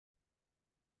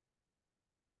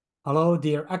Hello,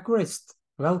 dear aquarist.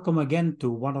 Welcome again to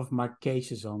one of my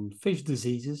cases on fish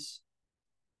diseases.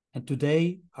 And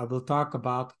today I will talk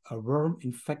about a worm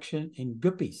infection in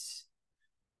guppies,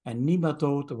 a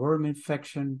nematode worm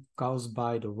infection caused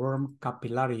by the worm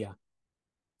Capillaria,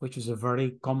 which is a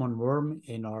very common worm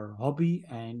in our hobby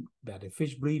and by the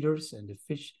fish breeders and the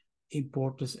fish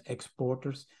importers,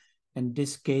 exporters. In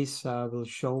this case, I will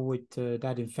show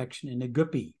that infection in a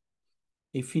guppy.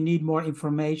 If you need more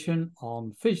information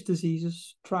on fish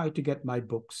diseases, try to get my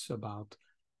books about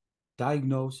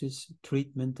diagnosis,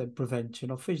 treatment, and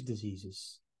prevention of fish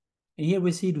diseases. And here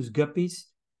we see those guppies,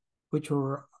 which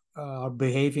are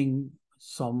behaving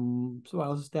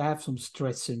they have some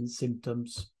stress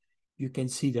symptoms. You can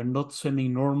see they're not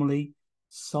swimming normally.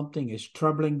 Something is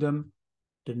troubling them.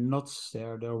 The knots,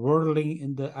 they're whirling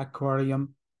in the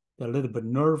aquarium. They're a little bit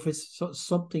nervous. So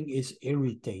something is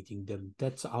irritating them.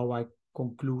 That's how I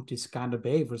conclude this kind of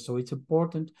behavior. So it's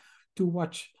important to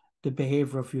watch the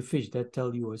behavior of your fish that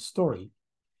tell you a story.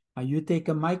 And you take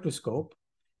a microscope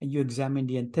and you examine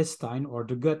the intestine or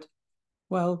the gut.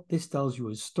 Well, this tells you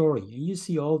a story, and you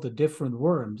see all the different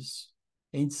worms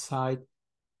inside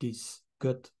this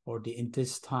gut or the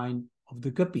intestine of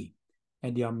the guppy.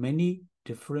 And there are many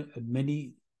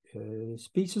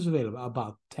species available,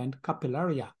 about 10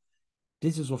 capillaria.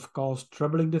 This is, of course,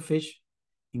 troubling the fish,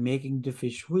 making the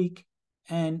fish weak,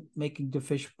 and making the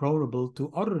fish vulnerable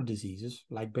to other diseases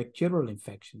like bacterial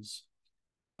infections.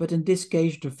 But in this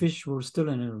case, the fish were still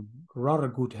in a rather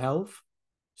good health,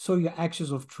 so your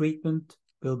actions of treatment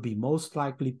will be most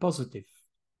likely positive.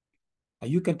 And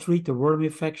you can treat the worm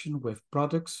infection with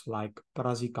products like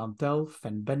praziquantel,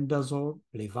 fenbendazole,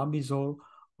 levamisole,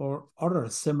 or other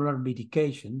similar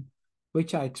medication,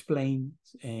 which I explain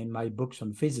in my books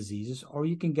on fish diseases, or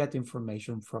you can get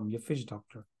information from your fish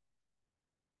doctor.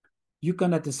 You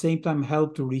can at the same time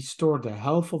help to restore the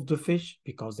health of the fish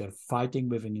because they're fighting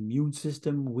with an immune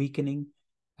system weakening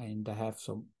and they have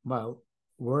some,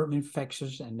 worm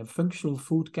infections, and the functional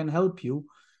food can help you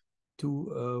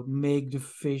to make the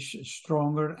fish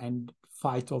stronger and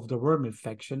fight off the worm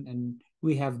infection. And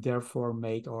we have therefore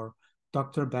made our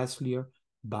Dr. Bassleer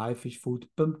biofish food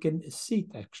pumpkin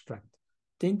seed extract,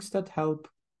 things that help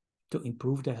to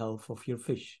improve the health of your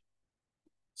fish.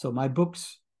 So my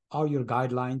books are your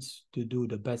guidelines to do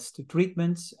the best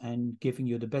treatments and giving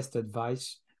you the best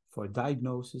advice for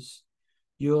diagnosis.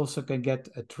 You also can get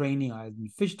a training in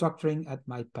fish doctoring at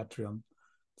my Patreon.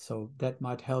 So that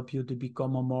might help you to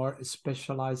become a more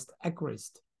specialized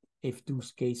aquarist if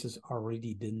those cases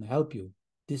already didn't help you.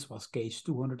 This was case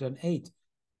 208,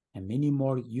 and many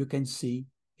more you can see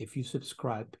if you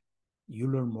subscribe.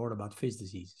 You learn more about fish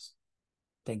diseases.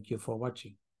 Thank you for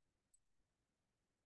watching.